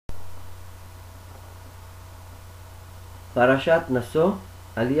פרשת נשוא,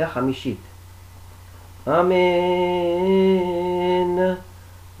 עלייה חמישית. אמן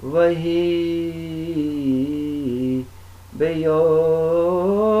ויהי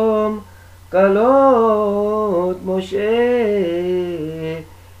ביום כלות משה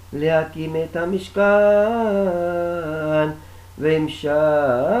להקים את המשכן והמשך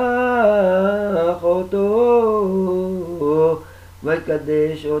אותו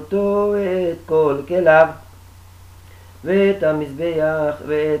ויקדש אותו ואת כל כליו ואת המזבח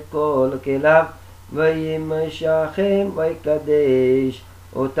ואת כל כליו וימשכם ויקדש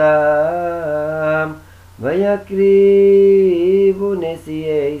אותם ויקריבו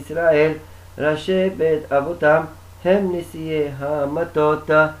נשיאי ישראל ראשי בית אבותם הם נשיאי המטות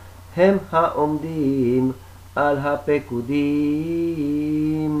הם העומדים על הפקודים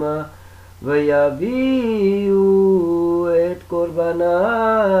ויביאו את קורבנם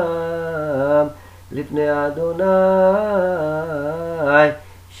לפני אדוני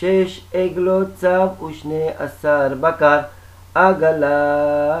 6 עגלות צב ו12 בקר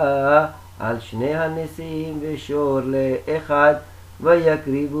עגלה על 2 הנשיאים ושור לאחד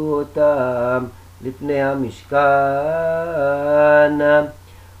ויקריבו אותם לפני המשכן.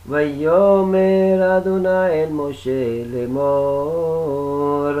 ויאמר אדוני אל משה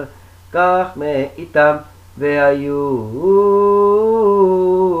לאמור קח מאיתם והיו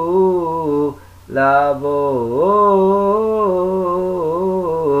לעבוד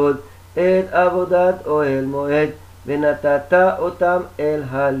את עבודת אוהל מועד ונתת אותם אל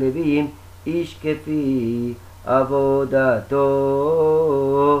הלוויים איש כפי עבודתו.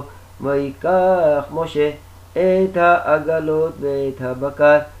 ויקח משה את העגלות ואת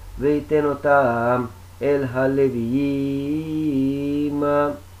הבקר ויתן אותם אל הלוויים.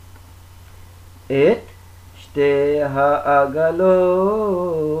 את 2 העגלות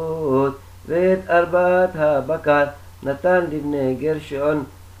ואת 4 הבקר נתן לבני גרשון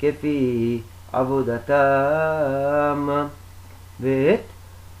כפי עבודתם ואת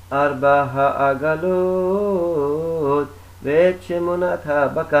 4 העגלות ואת 8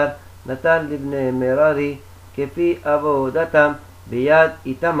 הבקר נתן לבני מררי כפי עבודתם ביד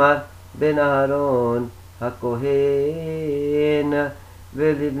איתמר בן אהרון הכהן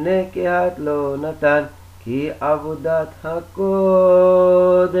ולבני קהת לא נתן כי עבודת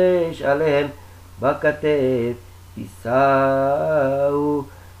הקודש עליהם בכתף יישאו.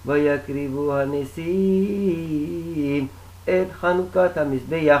 ויקריבו הנשיאים את חנוכת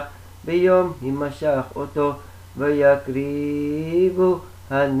המזבח ביום הימשך אותו ויקריבו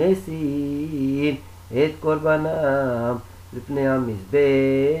הנשיאים את קורבנם לפני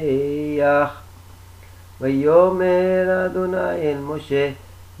המזבח. ויאמר אדוני אל משה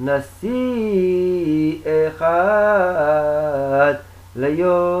נשיא אחד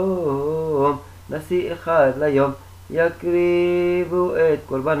ליום יקריבו את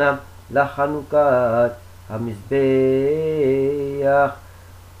קורבנם לחנוכת המזבח.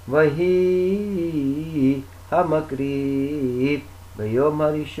 ויהי המקריב ביום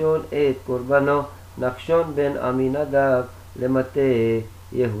הראשון את קורבנו נחשון בן עמינדב למטה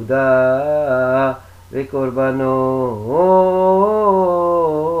יהודה וקורבנו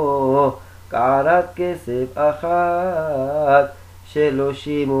קערת כסף אחת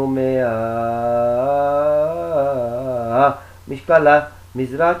 30 משקלה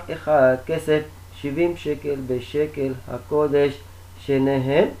מזרק אחד כסף 70 שקל בשקל הקודש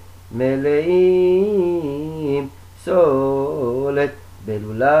שניהם מלאים סולת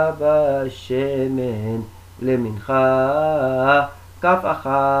בלולה בשמן למנחה כף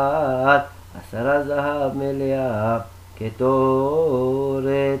אחת 10 זהב מלאה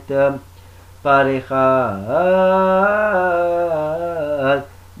כתורת פר אחד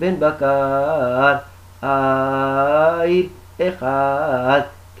בן בקר עיל אחד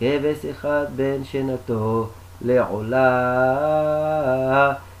כבש אחד בן שנתו לעולה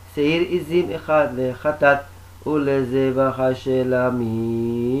שעיר עזים אחד לחטאת ולזבח השלמים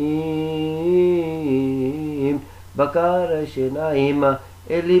בקר שיניים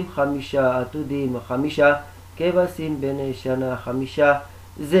אלים 5 עתודים 5 כבשים בני שנה 5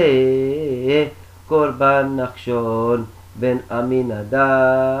 זה קורבן נחשון בן עמינדב.